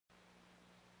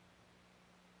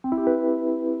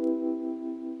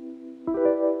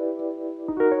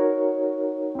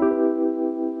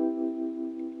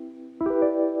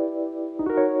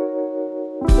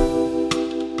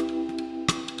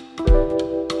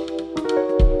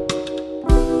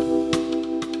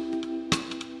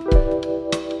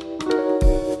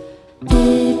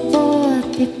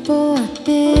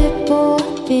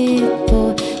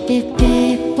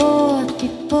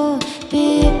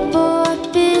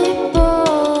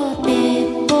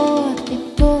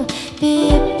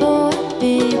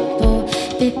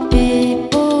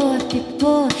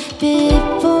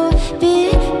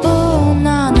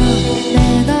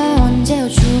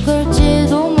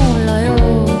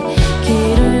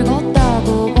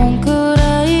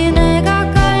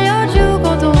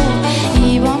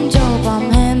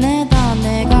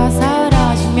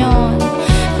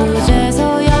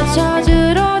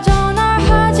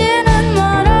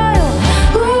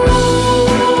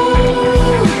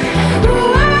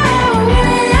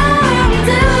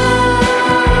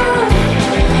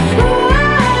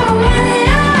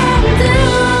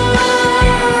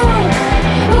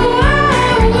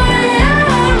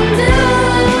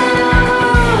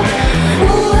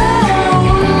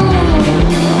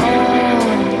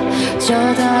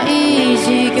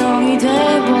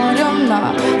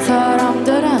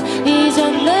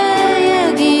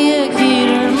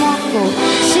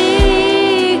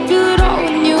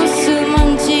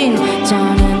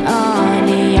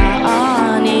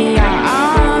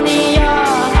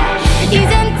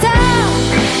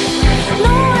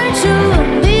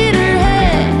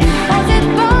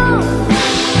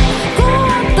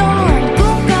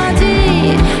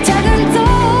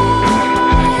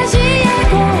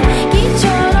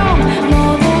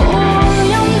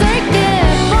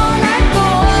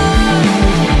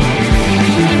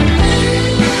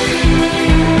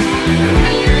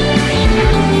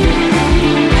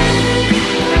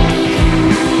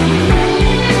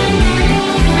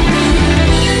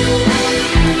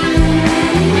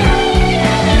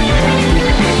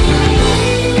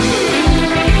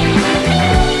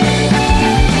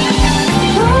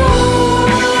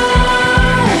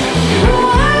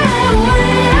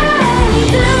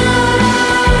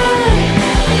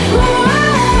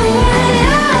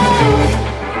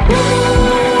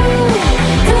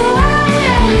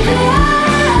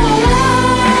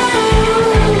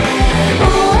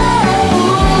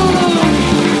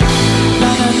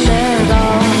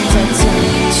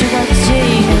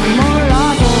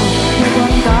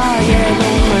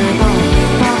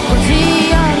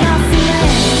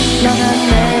나는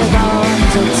내가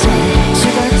언제쯤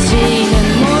죽을지는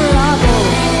몰라도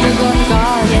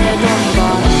누군가의 돈과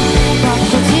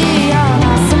바꾸지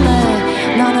않았음에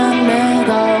나는 내가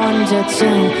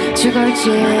언제쯤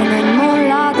죽을지는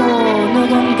몰라도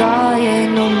누군가의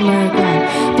눈물과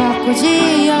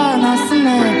바꾸지 않았음에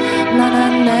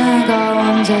나는 내가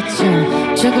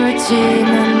언제쯤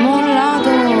죽을지는 몰라도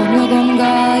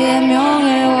누군가의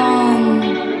명예왕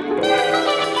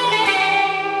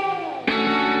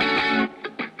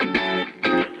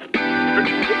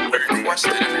We request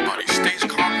that everybody stays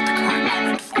calm at the current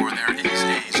moment, for there is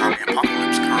a zombie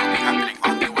apocalypse currently happening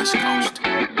on the West Coast.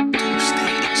 Do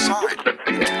stay inside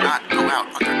and do not go out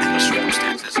under any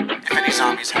circumstances. If any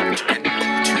zombies happen to get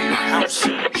into your house,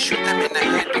 shoot them in the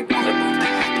head or remove the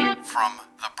head from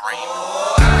the brain.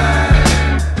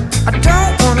 I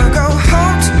don't wanna go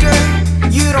home today.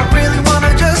 You don't really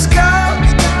wanna just go.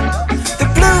 The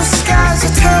blue skies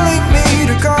are telling me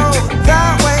to go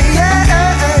that way, yeah.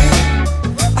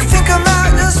 I think I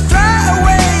might just fly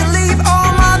away and leave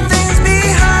all my things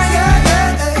behind,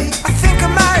 yeah. I think I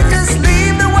might just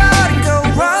leave the world and go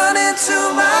run into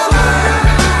my mind.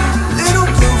 Little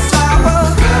blue flower,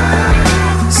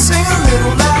 sing a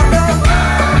little louder,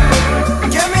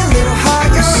 get me a little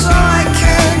higher so I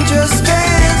can just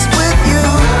dance with you.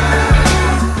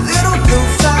 Little blue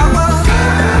flower,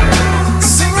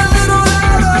 sing a little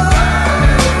louder,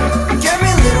 get me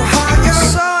a little higher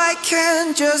so I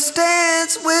can just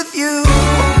dance with you.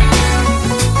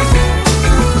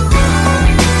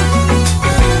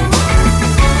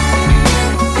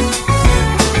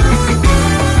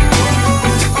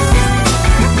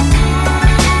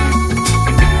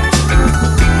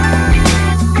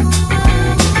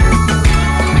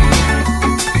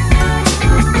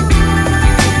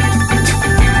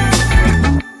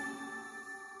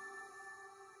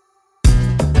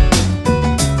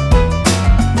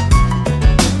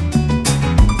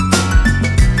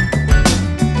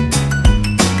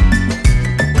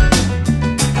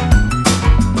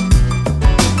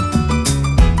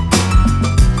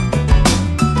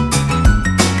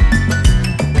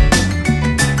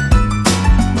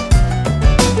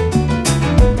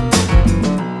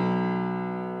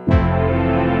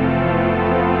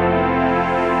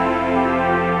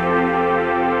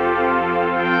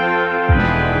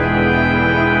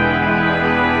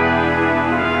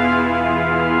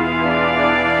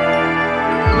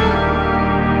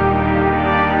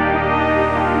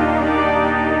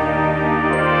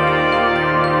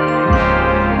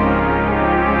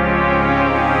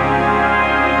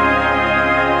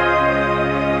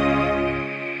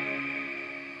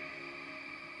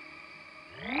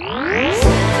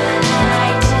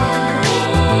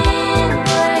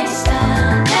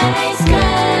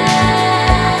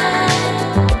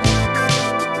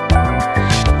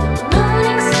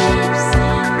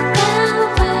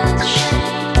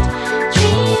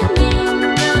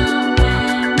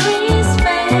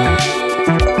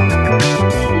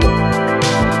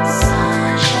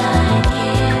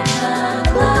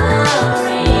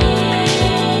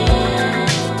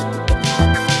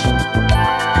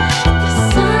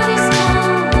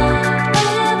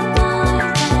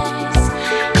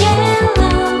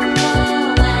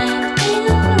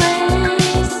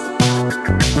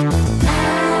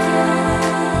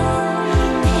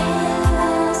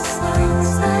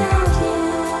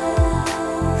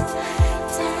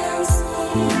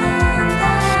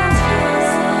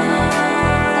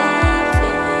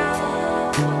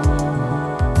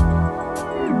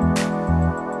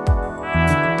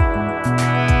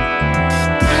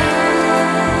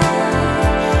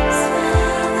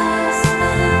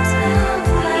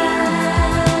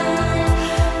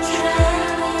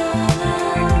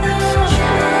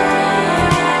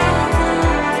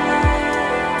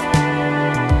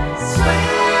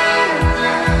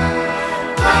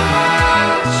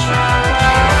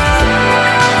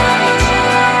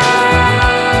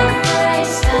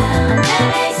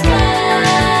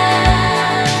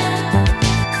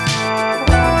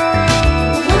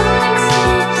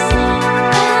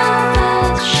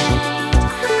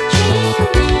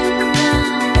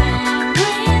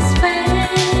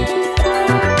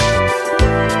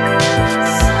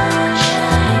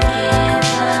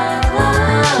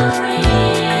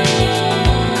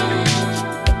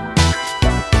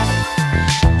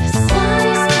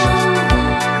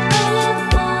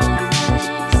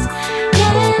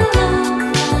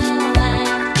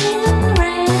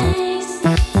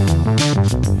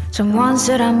 Someone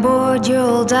said I'm bored, you're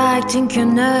old, I think you're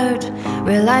nerd.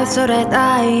 Real life so that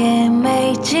I am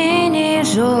 18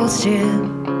 years old still.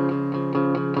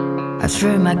 I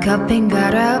threw my cup and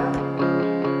got up.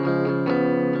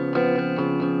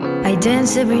 I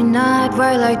dance every night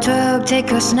while I talk,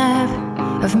 take a snap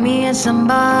of me and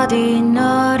somebody.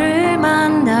 너를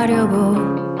만나려고.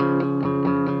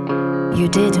 You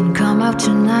didn't come out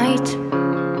tonight.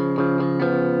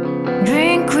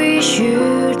 Drink we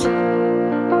should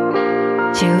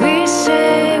till we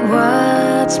say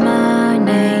what's my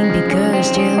name, because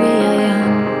still we are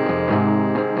young.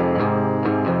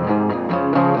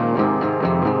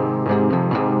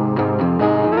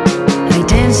 I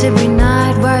dance every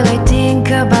night while I think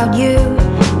about you.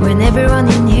 When everyone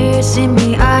in here see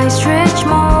me, I stretch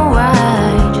more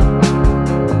wide.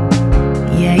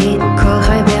 Yeah, it called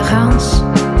révérence.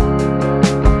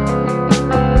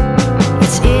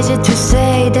 It's easy to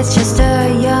say that's just a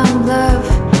young love.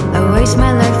 I waste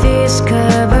my life is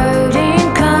covered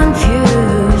in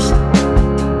confused.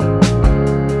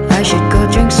 I should go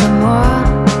drink some more.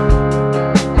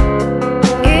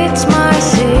 It's my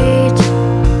seat.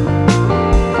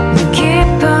 You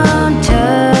keep on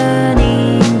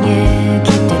turning, yeah,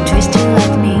 keep that twisted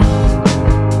like me.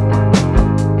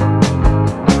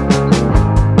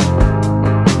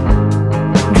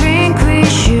 Drink we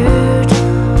should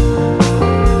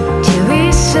till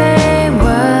we say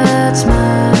what's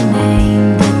my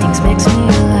name. That things makes me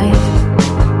alive.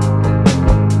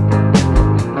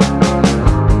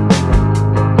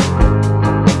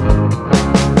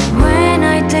 When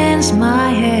I dance, my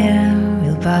hair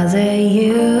will bother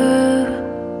you.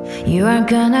 You aren't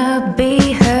gonna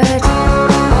be hurt.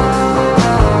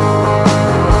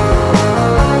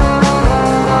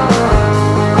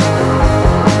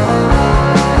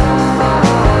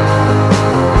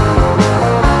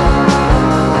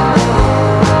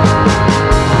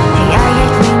 Hey, I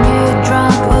hate when you're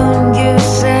drunk, when you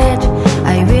said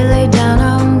I will lay down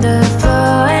on the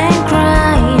floor and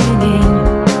cry again.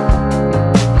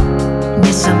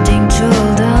 Need something to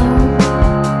hold on.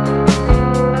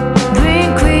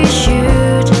 Drink we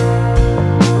should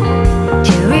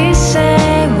till we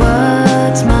say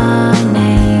what's my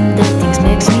name. That things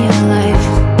makes me alive.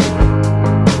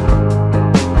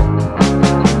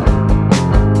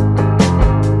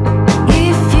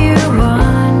 If you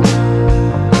want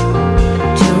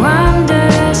to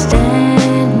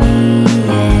understand me,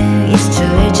 yeah, it's too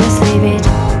late, just leave it.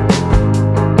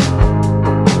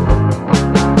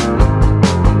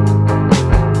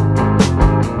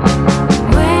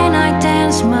 When I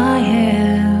dance, my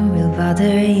hair will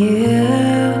bother you.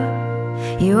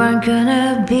 You aren't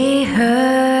gonna be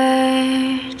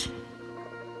hurt.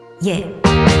 Yeah.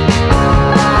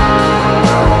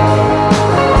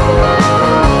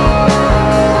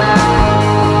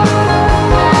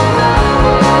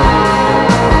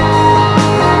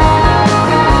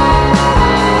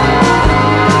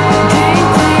 Drink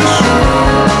we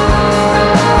should.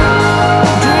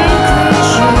 Drink we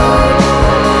should.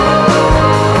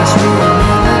 'Cause we will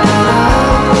never get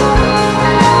old.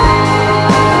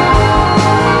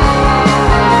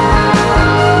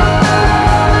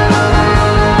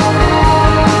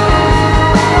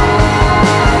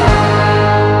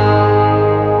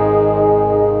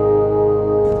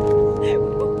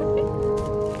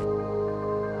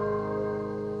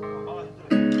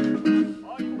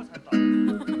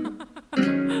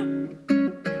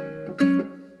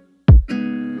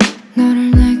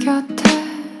 너를 내 곁에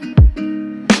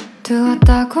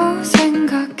두었다고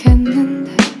생각했는데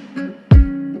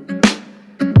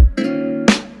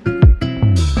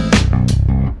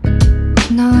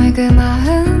너의 그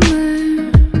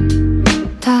마음을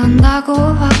다 안다고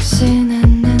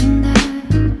확신했는데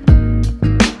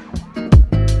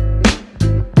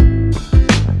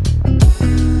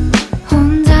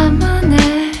혼자만의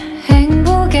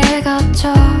행복에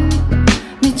갇혀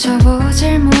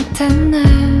미쳐보질 못했네.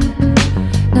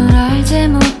 널 알지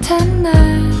못했네.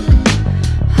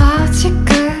 아직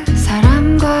그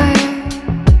사람과의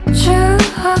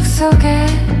추억 속에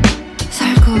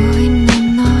살고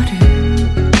있는 너를,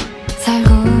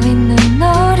 살고 있는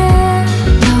너를.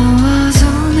 너와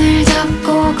손을 잡고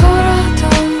걸어도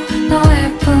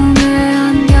너의 품에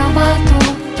안겨봐도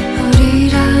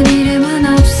우리란 이름은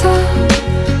없어.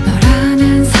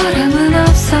 너라는 사람은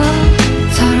없어.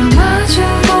 서로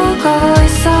마주보고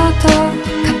있어도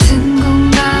같은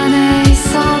공간에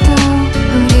있어도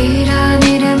우리란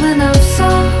이름은 없어.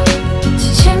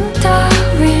 진심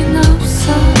따윈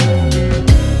없어.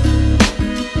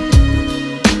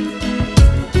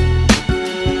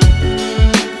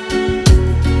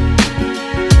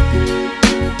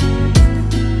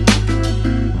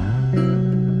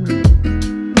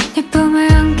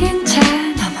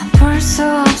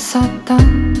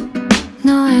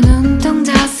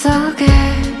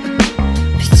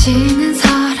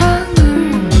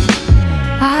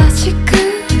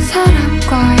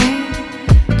 과거의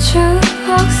추억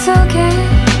속에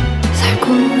살고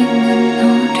있는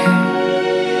너를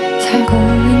살고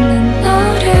있는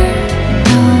너를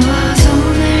너와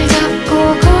손을 잡고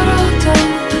걸어도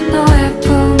너의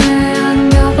품에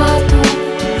안겨봐도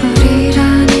우리란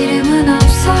이름은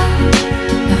없어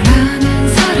너라는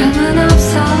사람은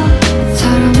없어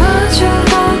서로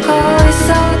마주보고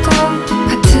있어도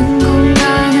같은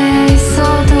공간에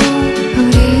있어도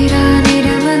우리란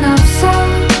이름은 없어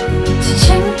진심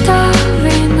따윈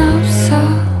없어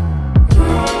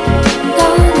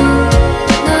너는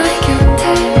나의 곁에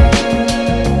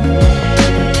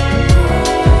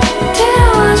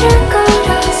들어와줄 거라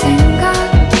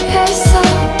생각했어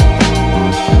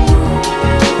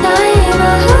나의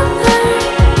마음을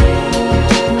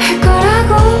할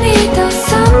거라고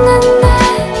믿었었는데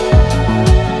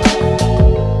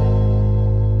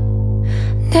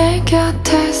내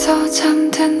곁에서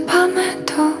잠든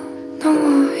밤에도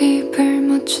너와 입을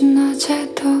맞춘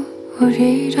낮에도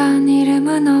우리란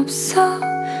이름은 없어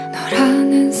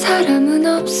너라는 사람은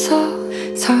없어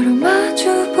서로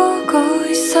마주보고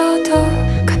있어도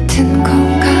같은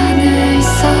공간에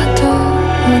있어도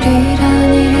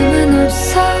우리란 이름은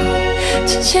없어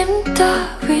진심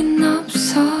따윈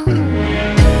없어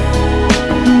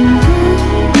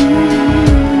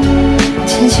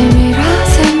진심이라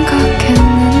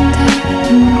생각했는데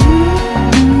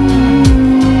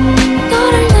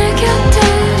너를 내 곁에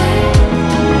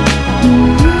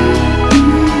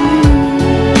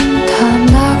다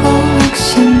한다고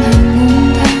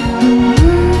확신했는데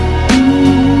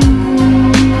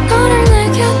너를 내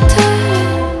곁에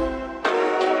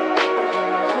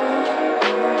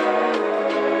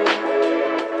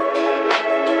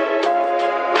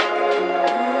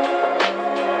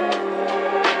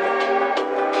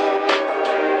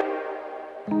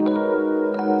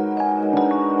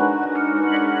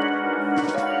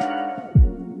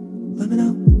Let me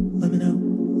know, let me know,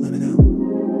 let me know.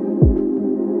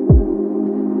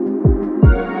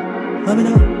 Let me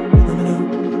know, let me know,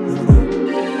 let me know.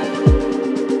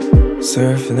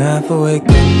 Surfing half awake,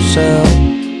 so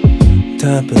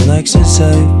tapping likes and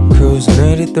save. Cruising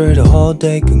 83 the whole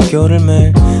day, 근교를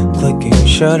매일 clicking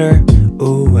shutter.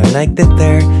 Ooh, I like that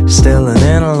they're still an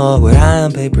analog with high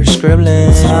on paper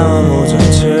scribbling.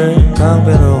 3557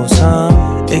 강변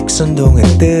 53 익선동의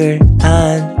뜰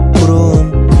안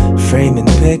구름 Framing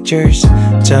pictures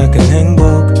작은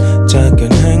행복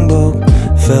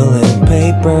Filling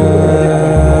paper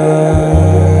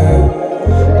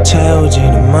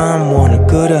채워지는 마음 원을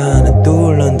끓여 하나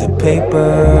둘 under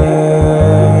paper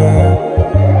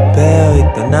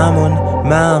배어있던 나무는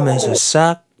마음에서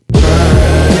싹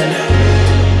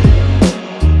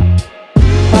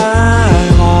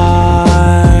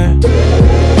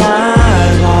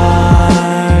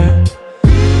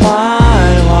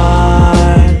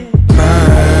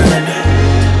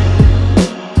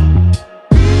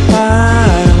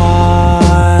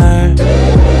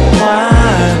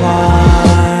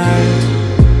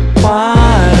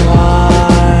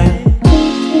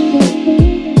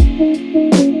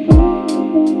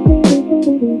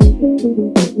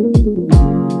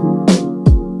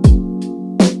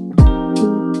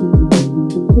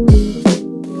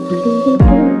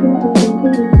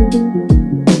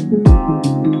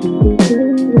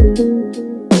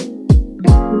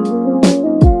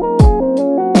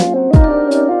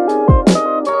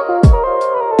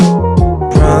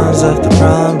Left the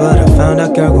problem, but I found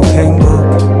out 결국 행복.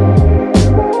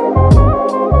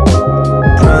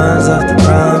 Problems left the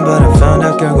problem, but I found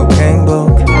out 결국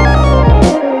행복.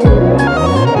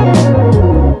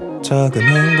 작은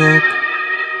행복.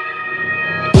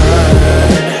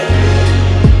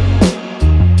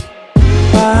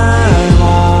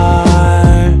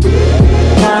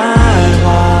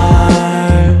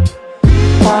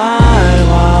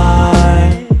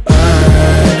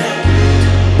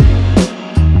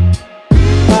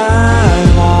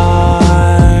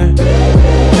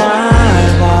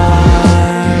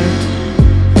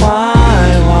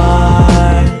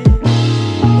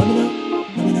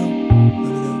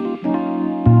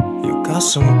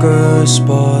 Some good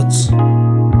spots. Let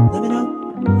me know,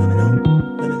 let me know,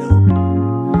 let me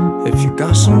know. If you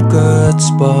got some good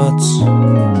spots.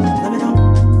 Let me know,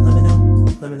 let me know,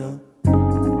 let me know.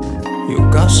 You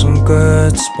got some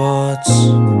good spots.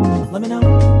 Let me know,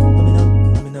 let me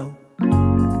know, let me know.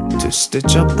 To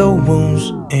stitch up the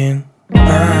wounds and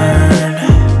burn.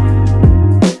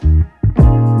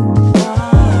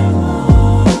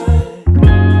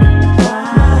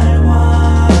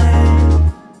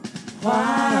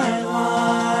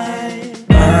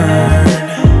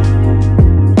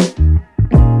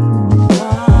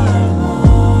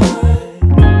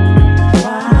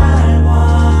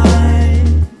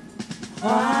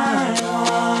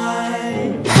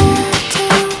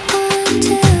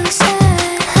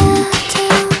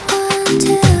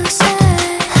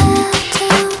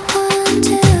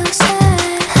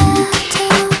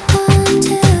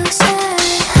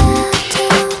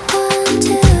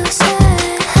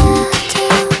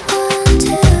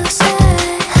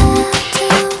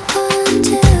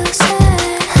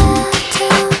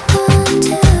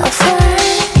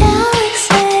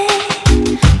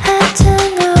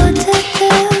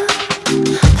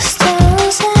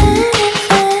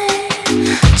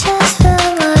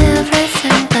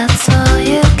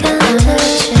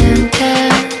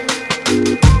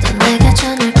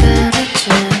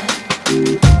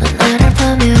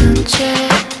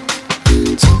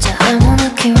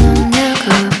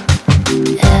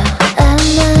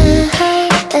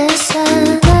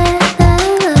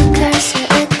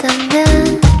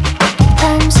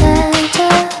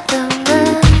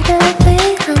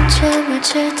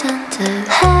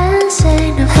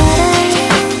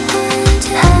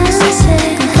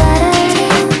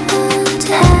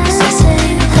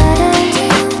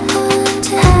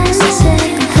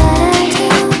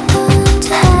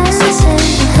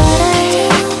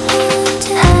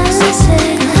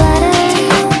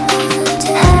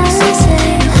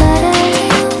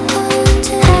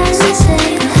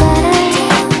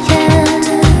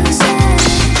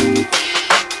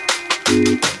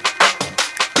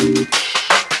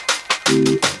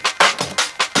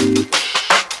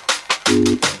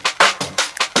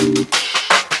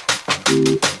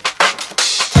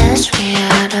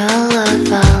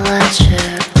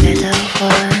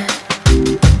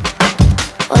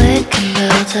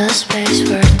 the space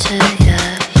for two,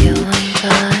 yeah, you and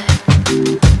I.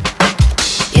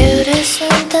 You did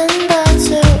something that's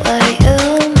the way you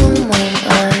move my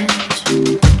mind.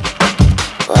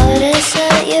 What is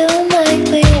it you make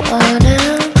me wanna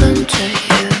come to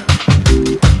you?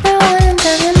 No one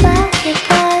turning back your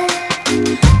back,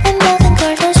 and nothing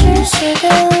cardinals used to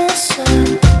do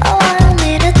listen. Oh, I don't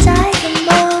need a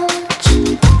diamond,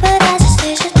 but I just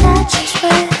need your touch and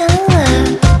sweet and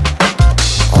love.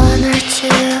 One or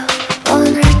two,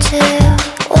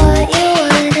 what you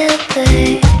wanna be?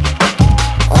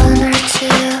 One or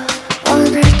two,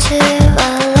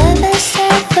 my love is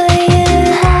set for you.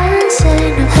 Haven't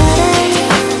seen nobody,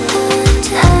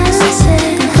 haven't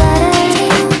seen nobody,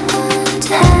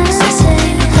 haven't seen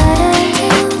nobody, haven't seen nobody,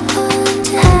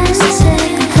 haven't seen nobody, haven't seen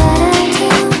nobody,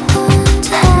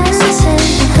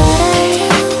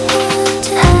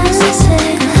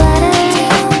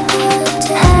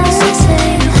 haven't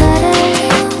seen nobody,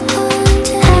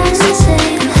 haven't seen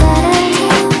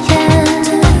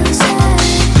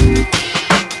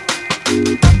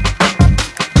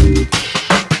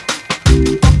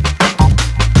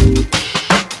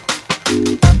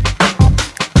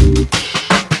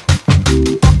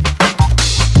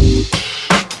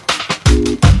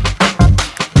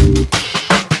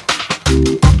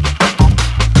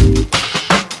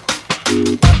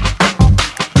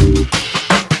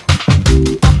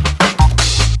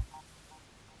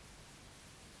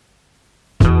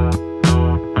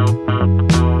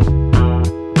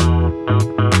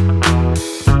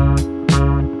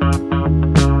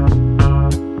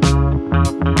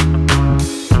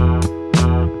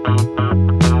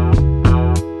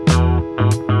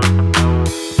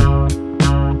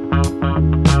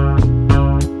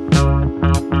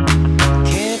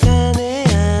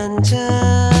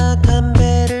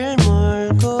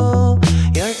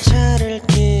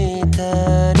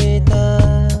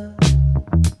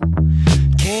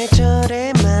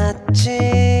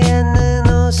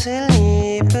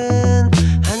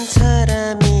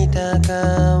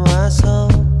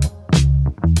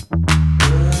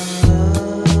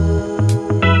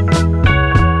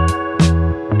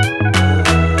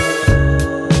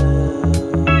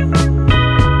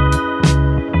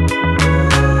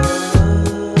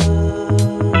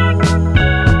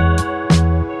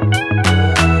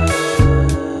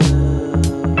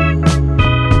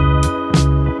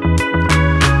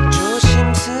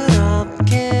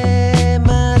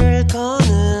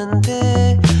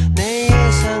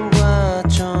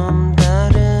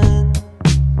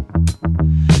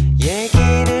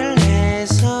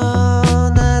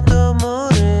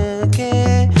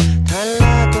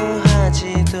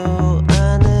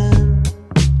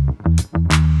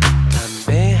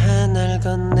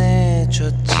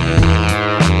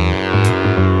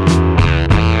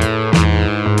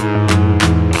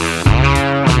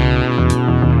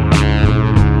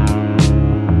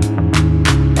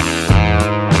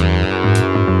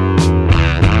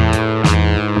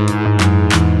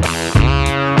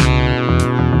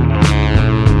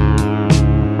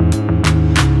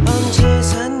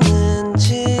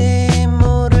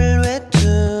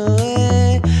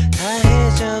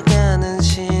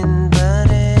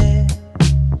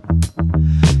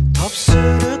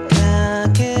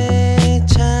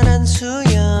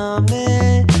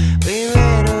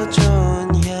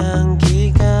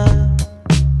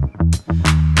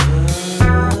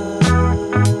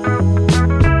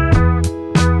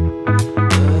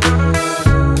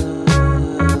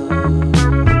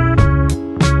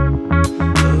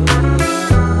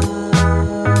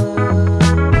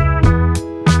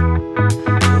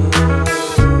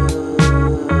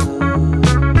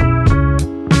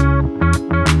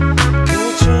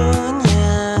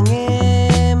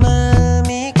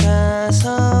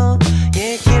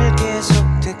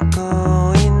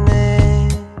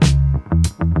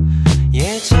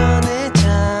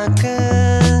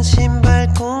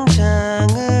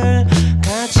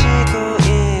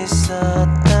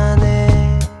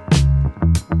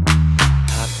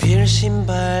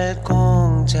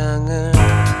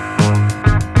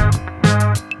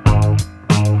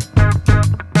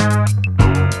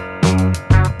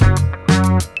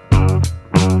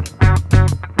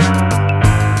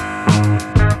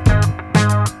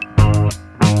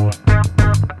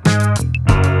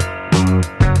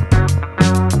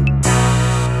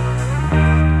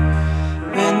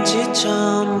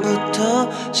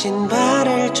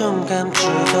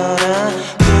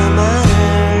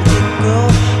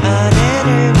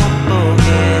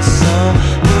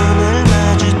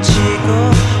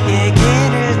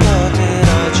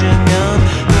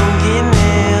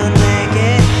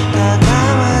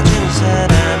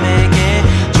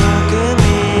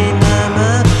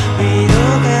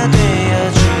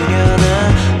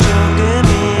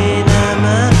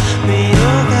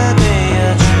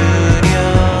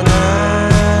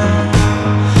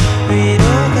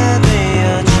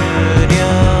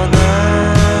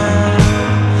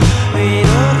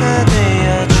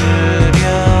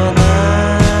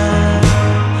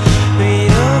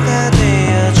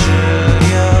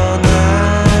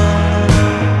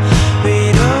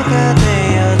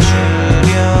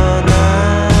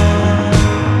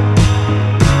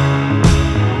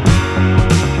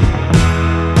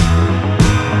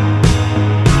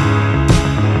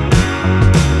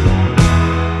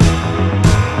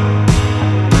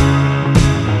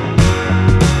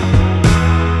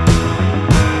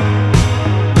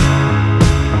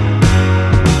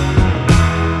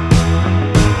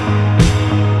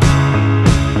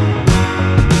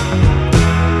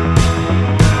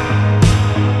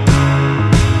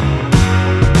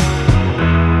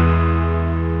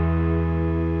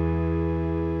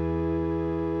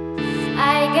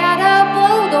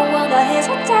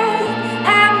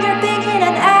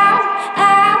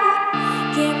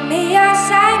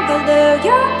blue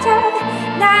your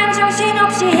turn 난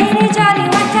정신없이 이리저리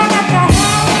왔다 갔다 해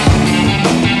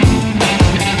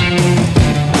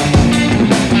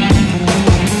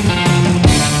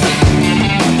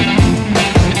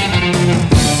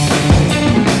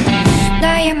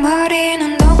나의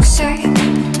머리는 녹색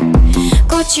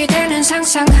꽃이 되는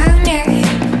상상한 일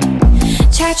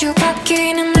자주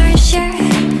바뀌는 날씨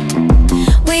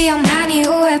위험한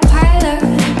이후의 pilot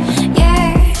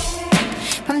yeah.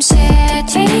 밤새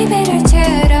TV를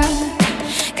틀어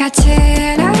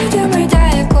같은 어둠을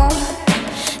달고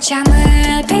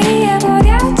잠을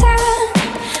피해보려던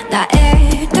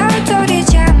나의 똘똘이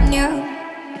잡녀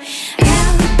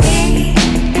Help me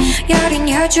여린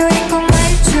여주인공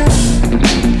말투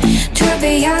To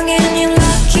be young and in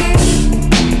lucky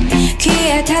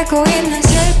귀에 대고 있는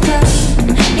슬픔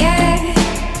yeah.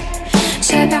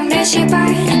 새벽 4시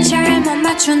반 잘못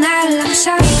맞춘 알람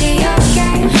소리 기억해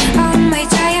Oh my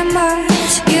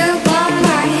diamonds You want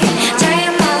my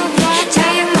diamond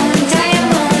Diamond,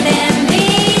 diamond and me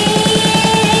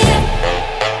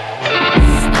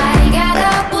I got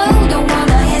a blue don't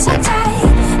wanna hesitate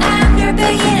I'm your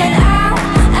beginning out,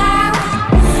 out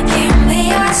Give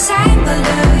me a sign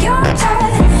blue your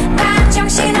turn 난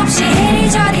정신없이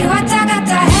이리저리 왔다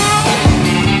갔다 해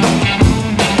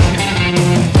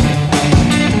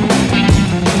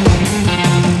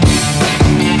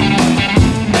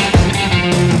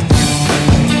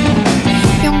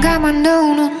용감한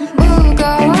눈은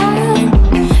무거워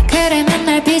그래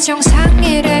맨날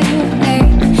비정상이래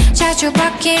자주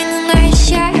바뀌는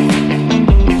날씨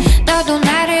너도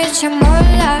나를 잘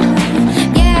몰라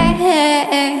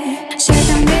yeah.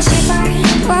 새벽 4시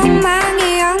반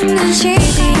원망이 없는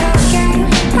시디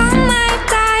Oh my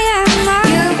diamond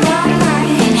You want my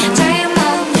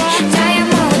diamond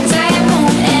Diamond,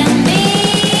 diamond and me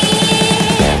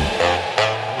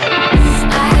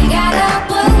I got a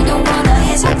blue don't wanna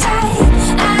hesitate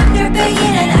I'm your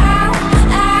beginning out,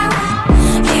 out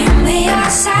Give me a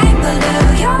sign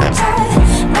blue your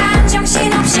turn 난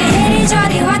정신없이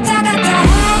이리저리 왔다 갔다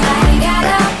해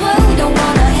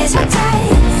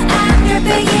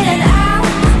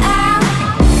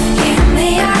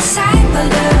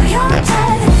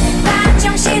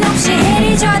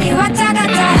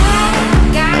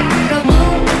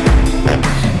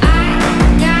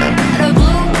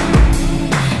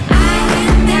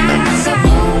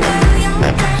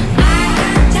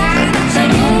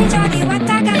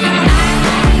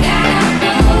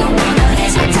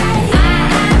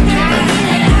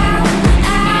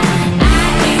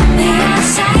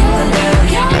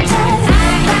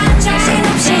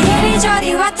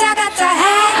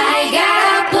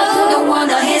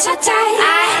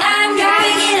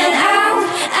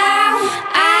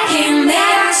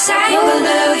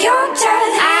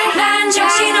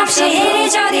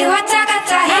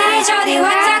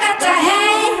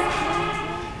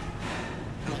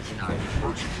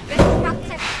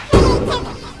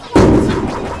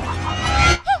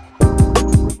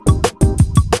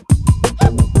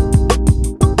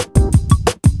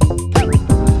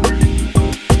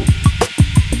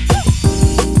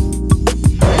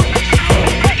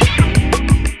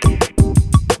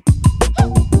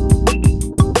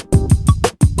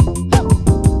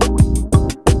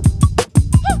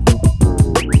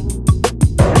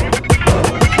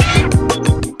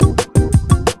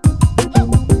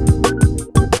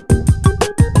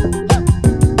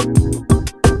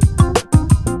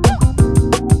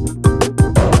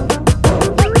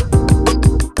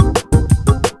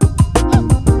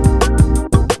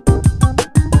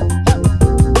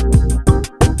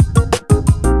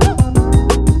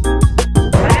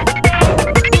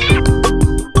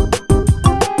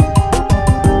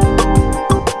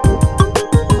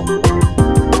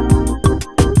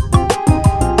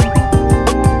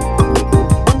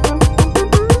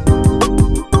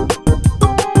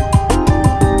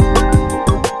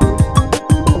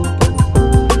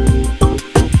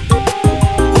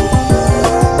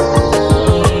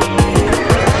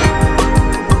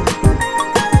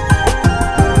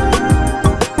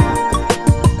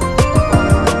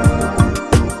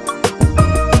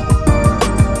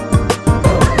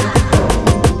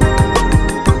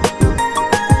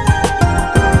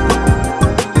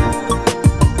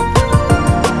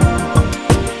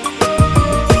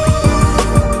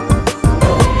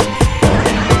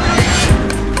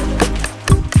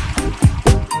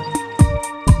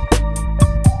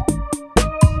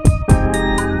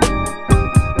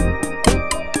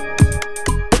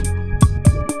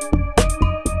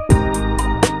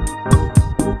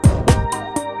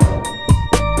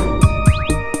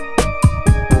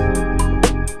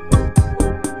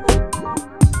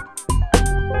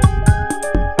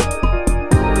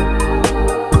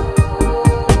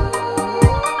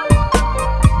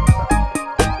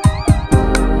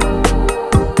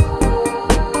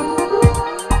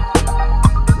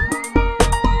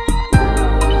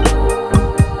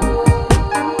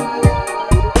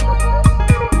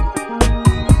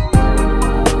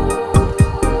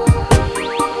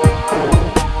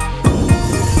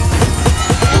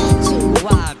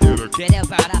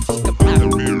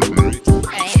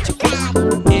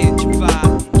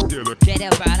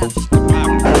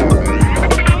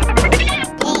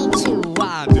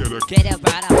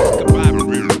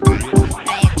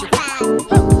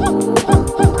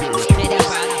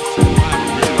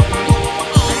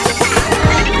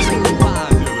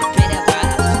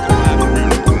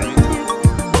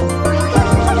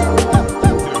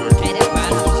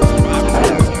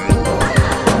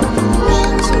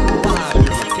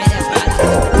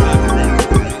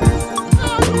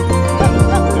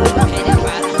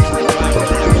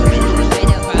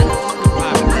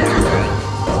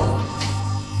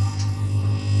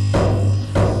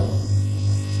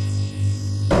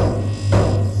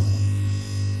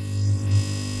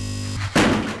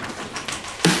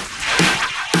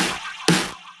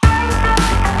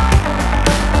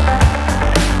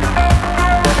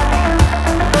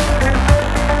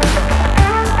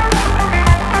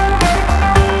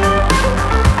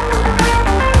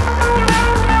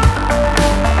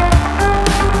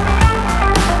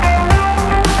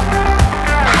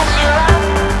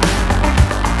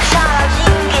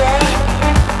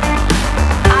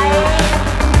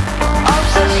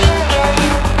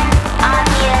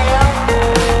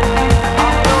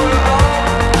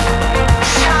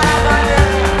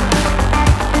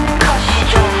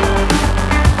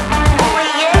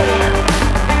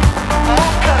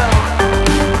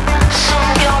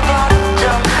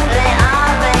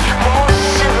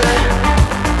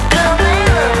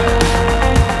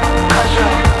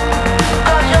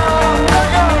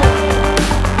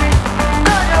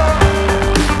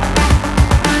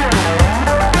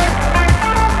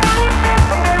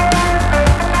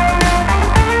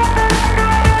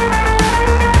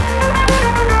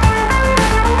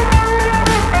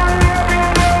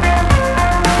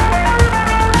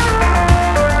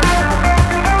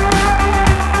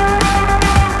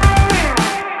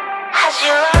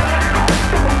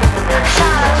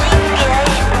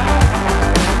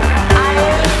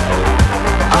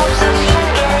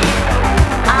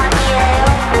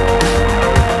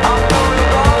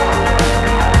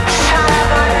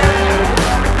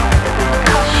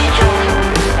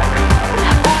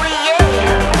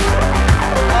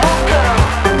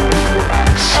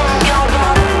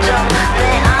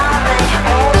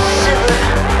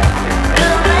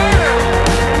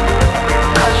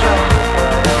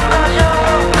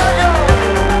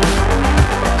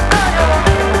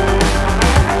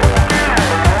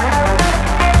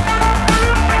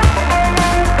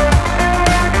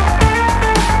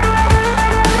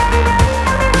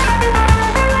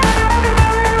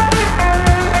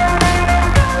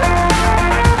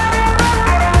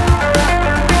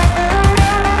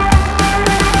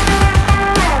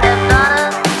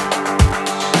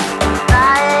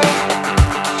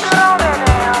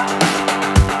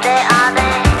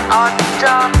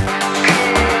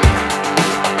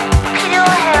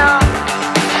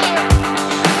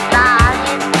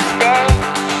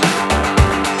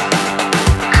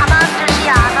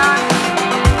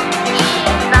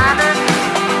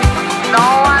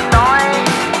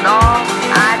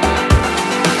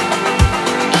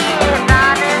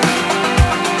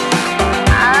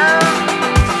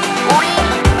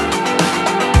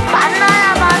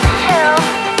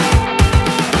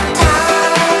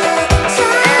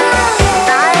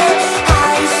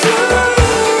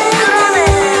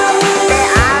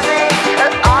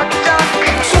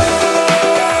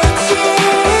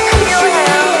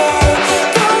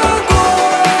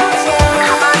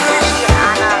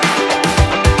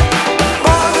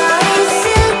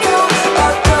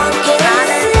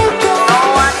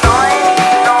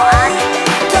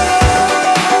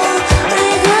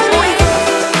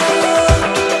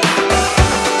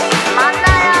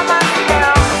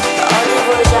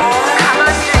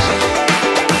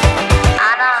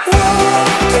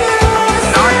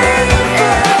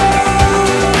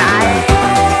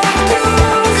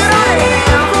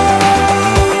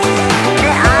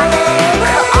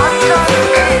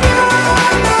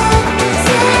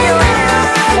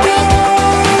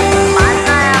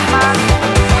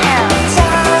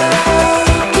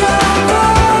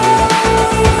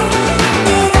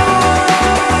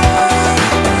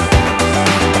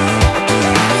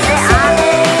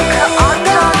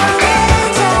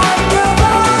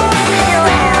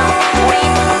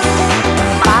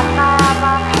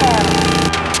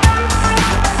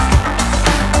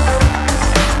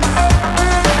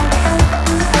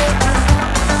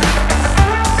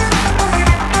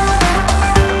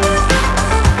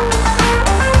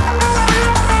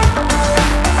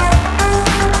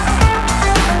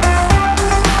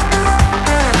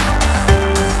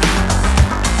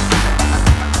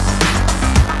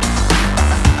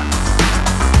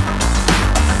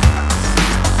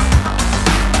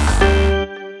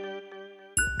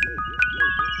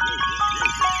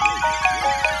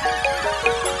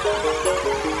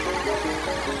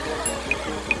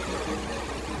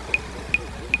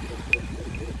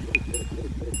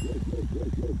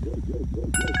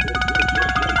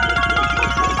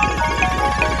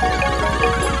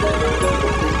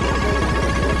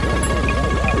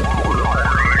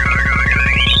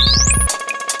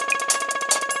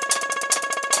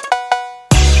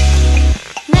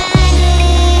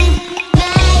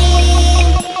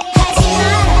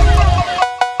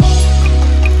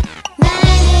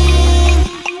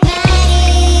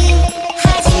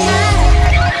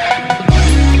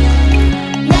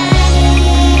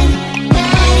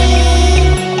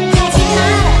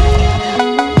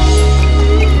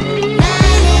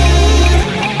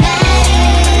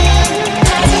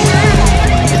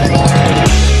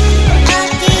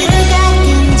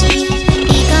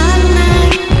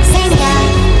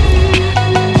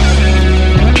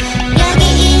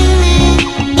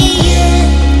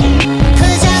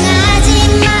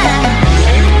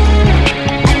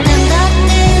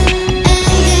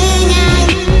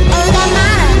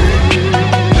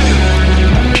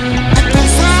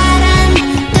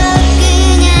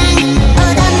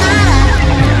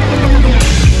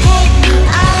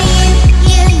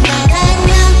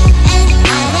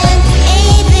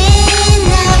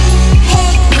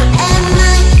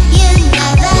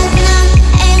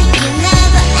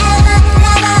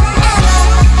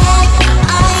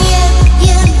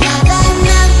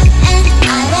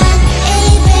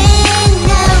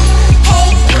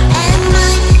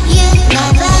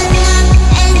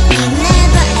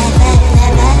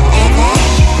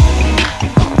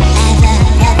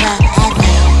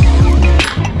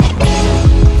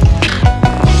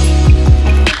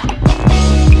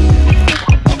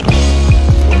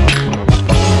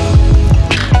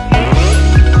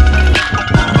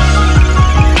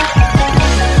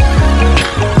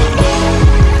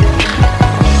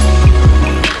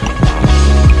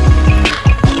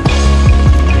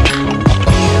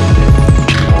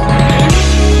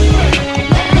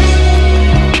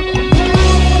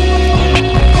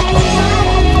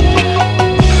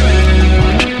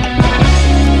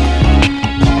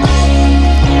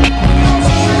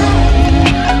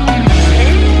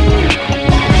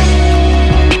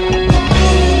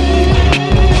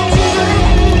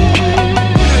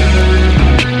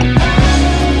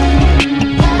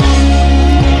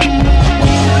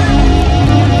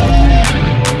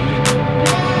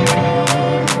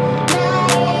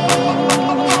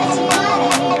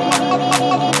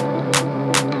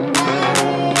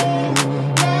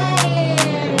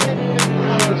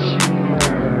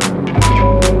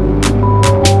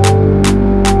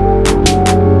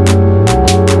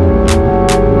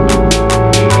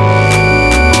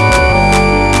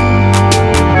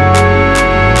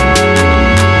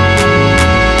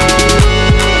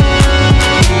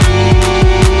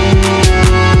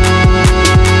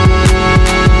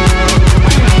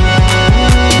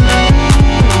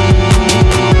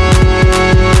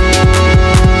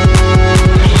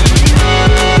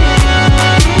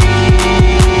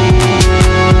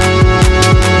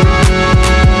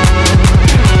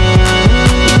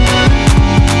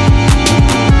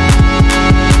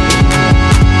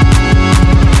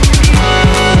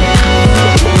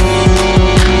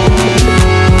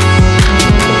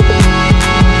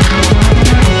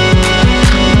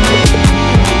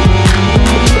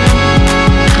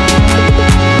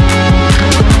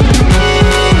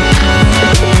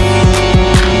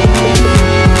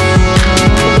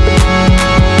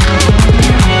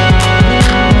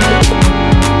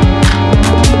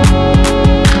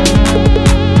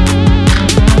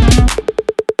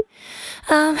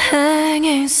I'm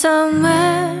hanging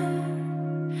somewhere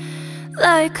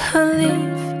like a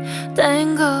leaf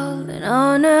dangling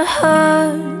on a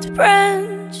hard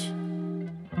branch.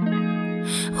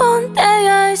 One day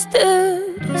I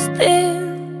stood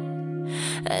still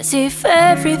as if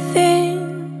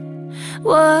everything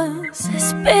was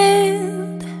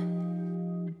spilled.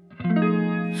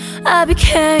 I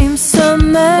became so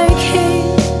murky.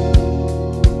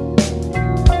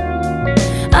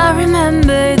 I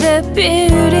remember the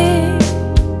beauty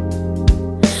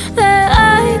that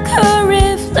I could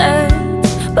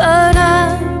reflect, but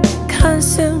I'm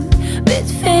consumed with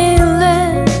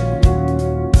feeling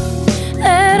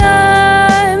that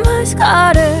I must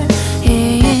scatter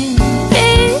in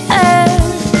the air.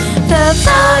 The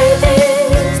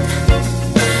farthest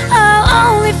I'll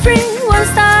only free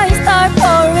once I start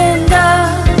pouring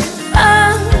down.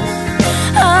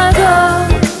 I go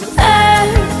there.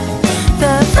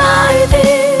 The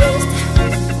farthest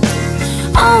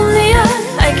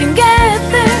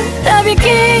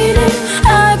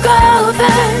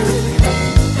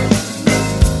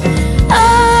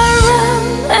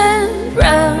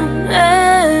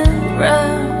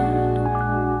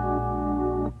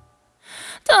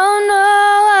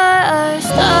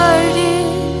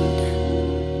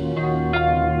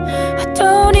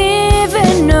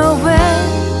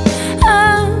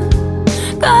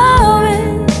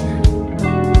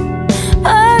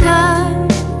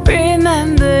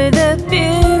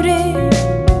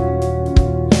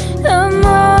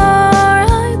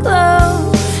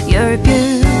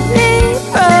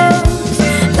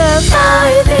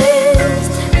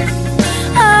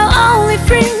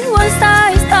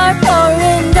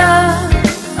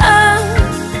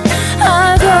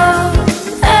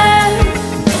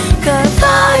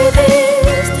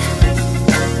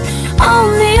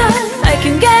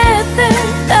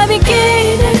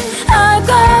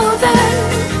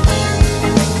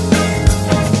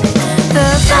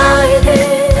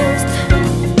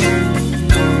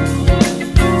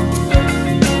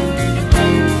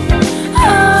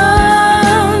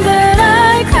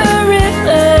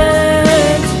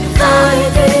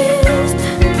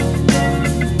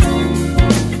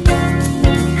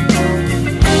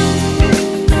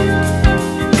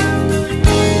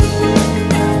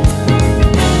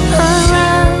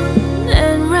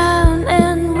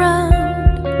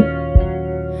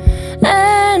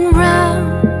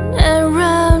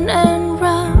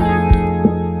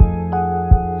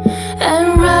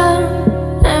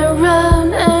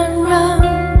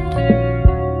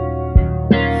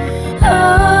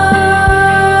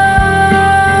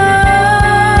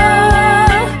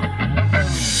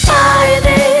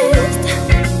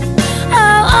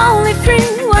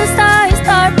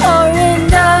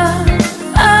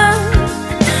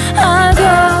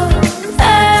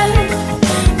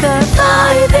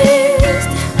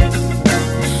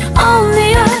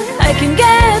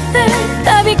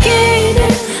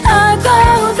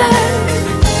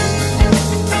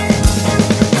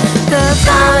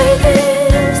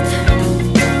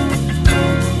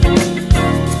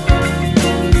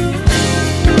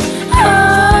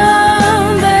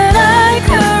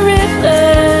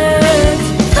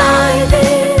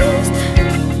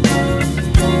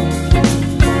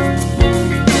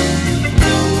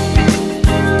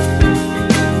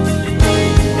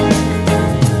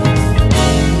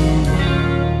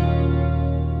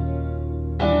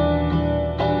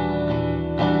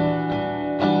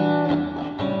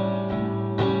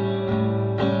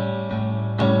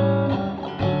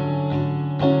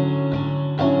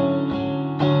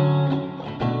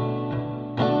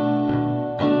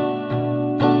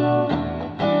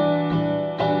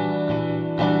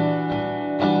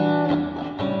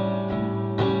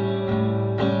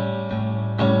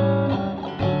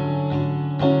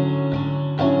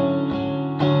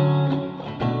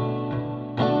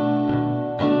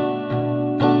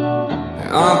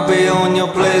I'll be on your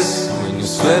place when you're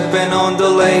slipping on the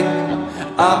lake.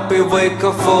 I'll be wake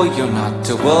up for you, not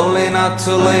too early, not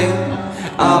too late.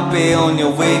 I'll be on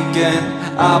your weekend,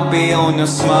 I'll be on your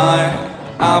smile.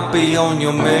 I'll be on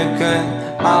your making,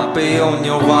 I'll be on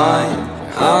your wine.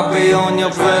 I'll be on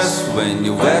your breast when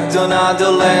you head to another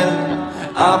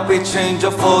land. I'll be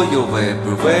changing for you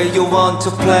everywhere you want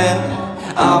to plan.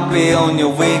 I'll be on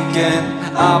your weekend,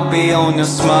 I'll be on your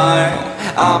smile.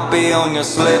 I'll be on your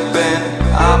slipping,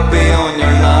 I'll be on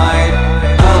your night.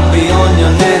 I'll be on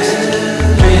your next,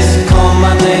 please call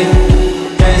my name.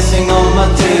 Dancing on my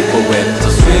table with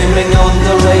the swimming on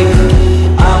the lake.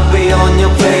 I'll be on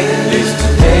your playlist,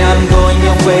 today I'm going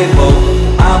your way, bo.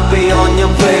 I'll be on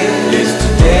your playlist,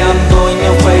 today I'm going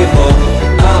your way, bo.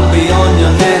 I'll be on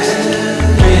your next,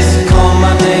 please call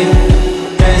my name.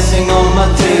 Dancing on my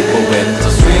table with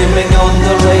the swimming on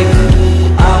the lake.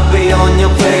 I'll be on your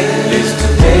playlist,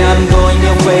 today I'm going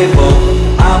your way, bo.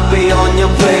 I'll be on your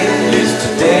playlist,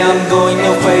 today I'm going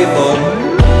your way, bo.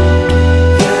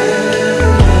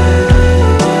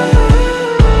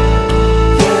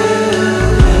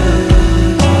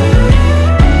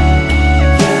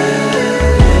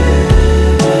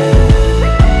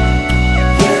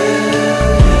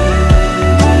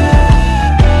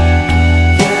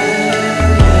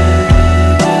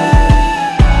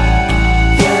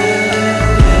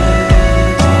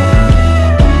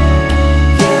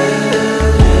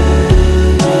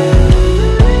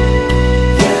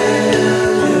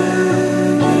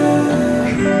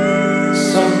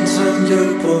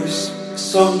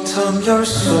 Sometimes you're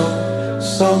so,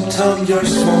 sometimes you're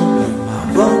small.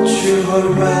 I want you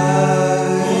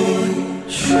alright.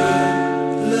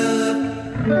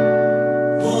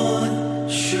 Want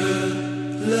you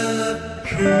love.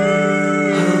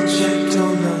 아직도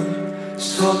난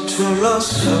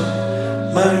서툴러서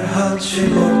말하지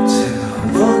못해.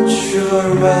 I want you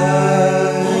alright.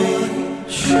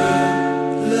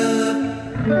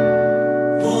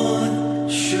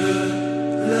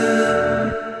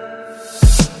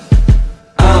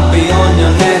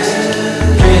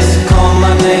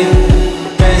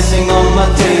 Dancing on my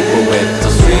table with the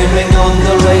swimming on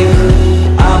the lake.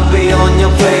 I'll be on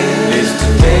your playlist,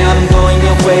 today I'm going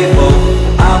your way, bo.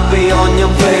 I'll be on your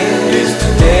playlist,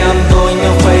 today I'm going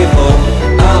your way, bo.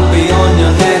 I'll be on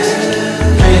your next,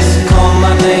 please call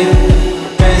my name.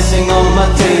 Dancing on my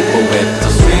table with the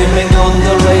swimming on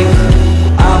the lake.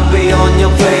 I'll be on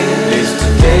your playlist,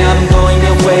 today I'm going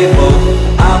your way, bo.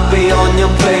 I'll be on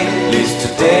your playlist,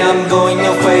 today I'm going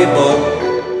your way, bo.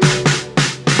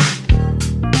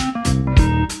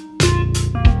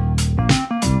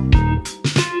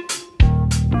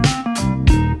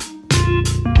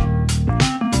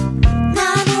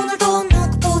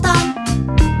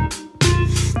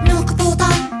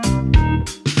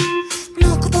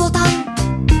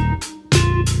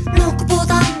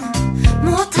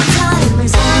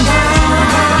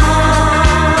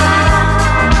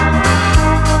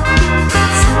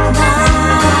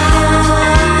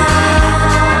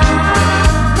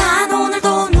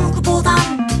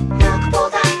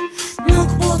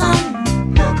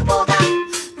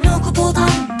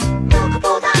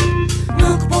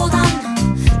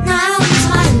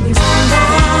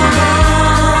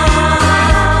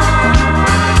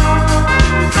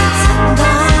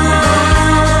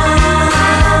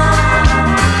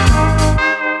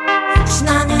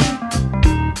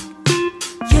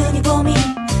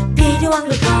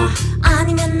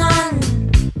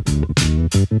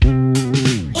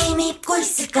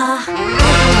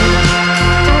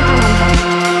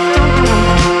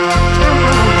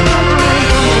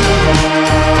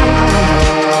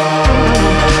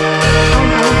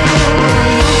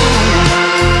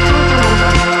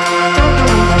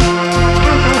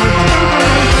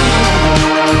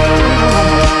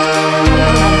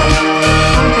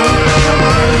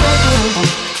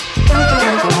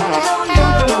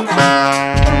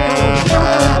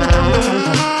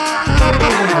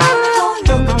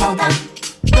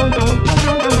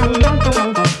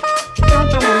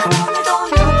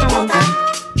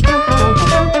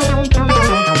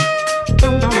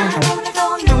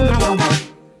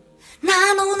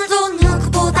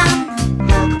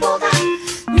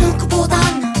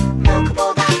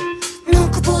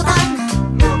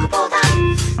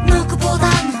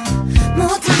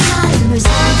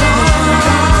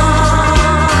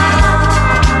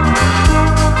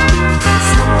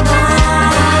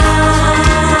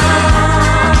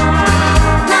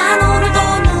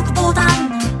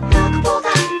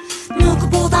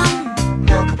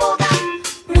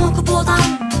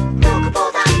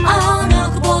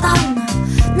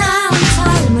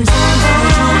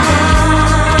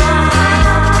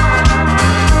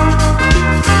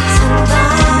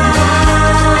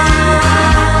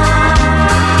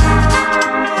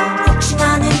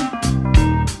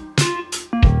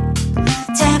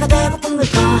 내가 되고픈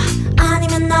걸까?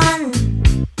 아니면 난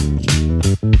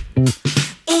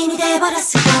이미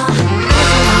돼버렸을까?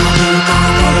 바보가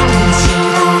되긴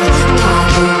싫어.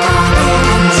 바보가 되긴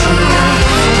싫어.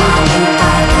 바보가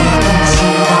되긴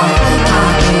싫어.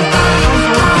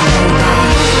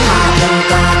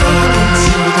 바보가 되긴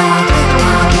싫어.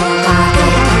 바보가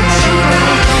되긴 싫어.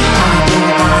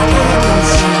 바보가 되긴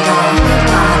싫어.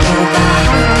 바보가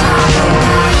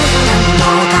난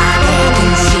너가 되긴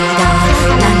싫어.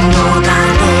 난 너가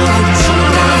되긴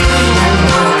싫어. 난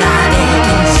너가 되긴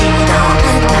싫어.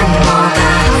 난 너가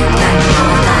되긴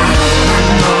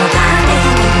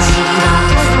싫어.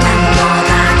 난 너가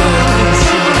되긴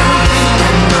싫어.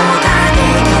 난 너가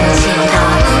되긴 싫어.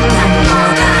 난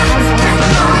너가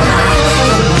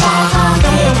혼자가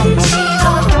되긴 싫어.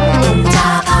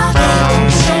 혼자가 되긴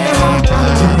싫어.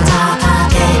 혼자가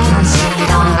되긴 싫어.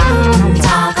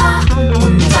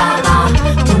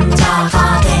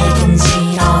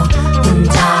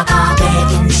 혼자가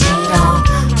되긴 싫어.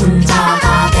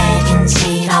 혼자가 되긴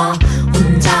싫어.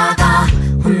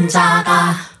 혼자가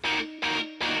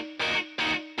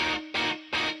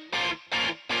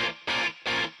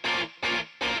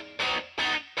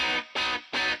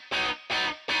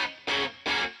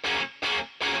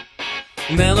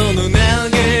난 어느 날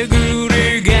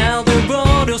개구리가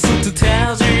돼버렸어.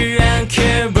 뜻하지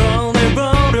않게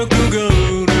보내버려.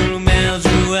 그거를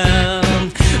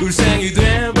마주한 울상이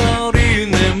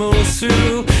돼버린 내 모습.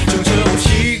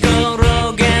 정처없이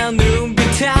걸어간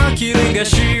눈빛 닿기는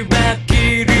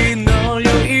가시밭길이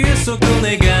널려 있었고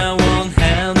내가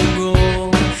원하는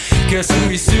곳 갈 수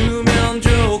있으면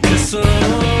좋겠어.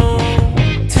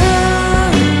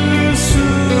 닿을 수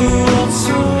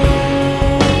없어.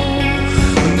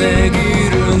 내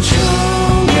길은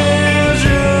정해져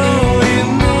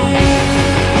있네.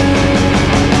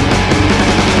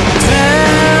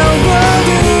 달과도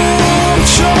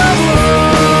훔쳐봐도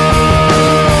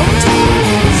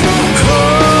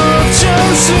어쩔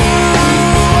수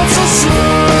없었어.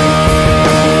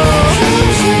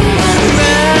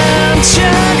 난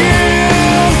작은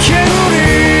개구리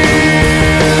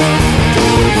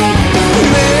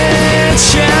내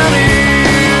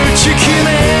자리를 지키네.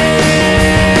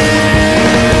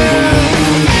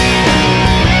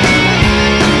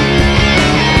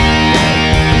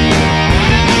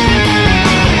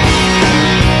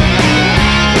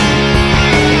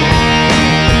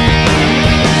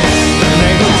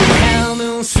 날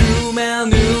걱정하는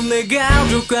수많은 내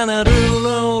가족과 나를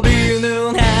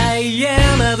노리는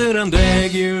하이에나들 안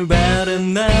되길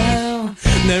바란 날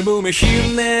보며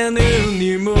힘내는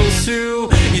네 모습.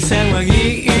 이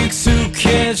상황이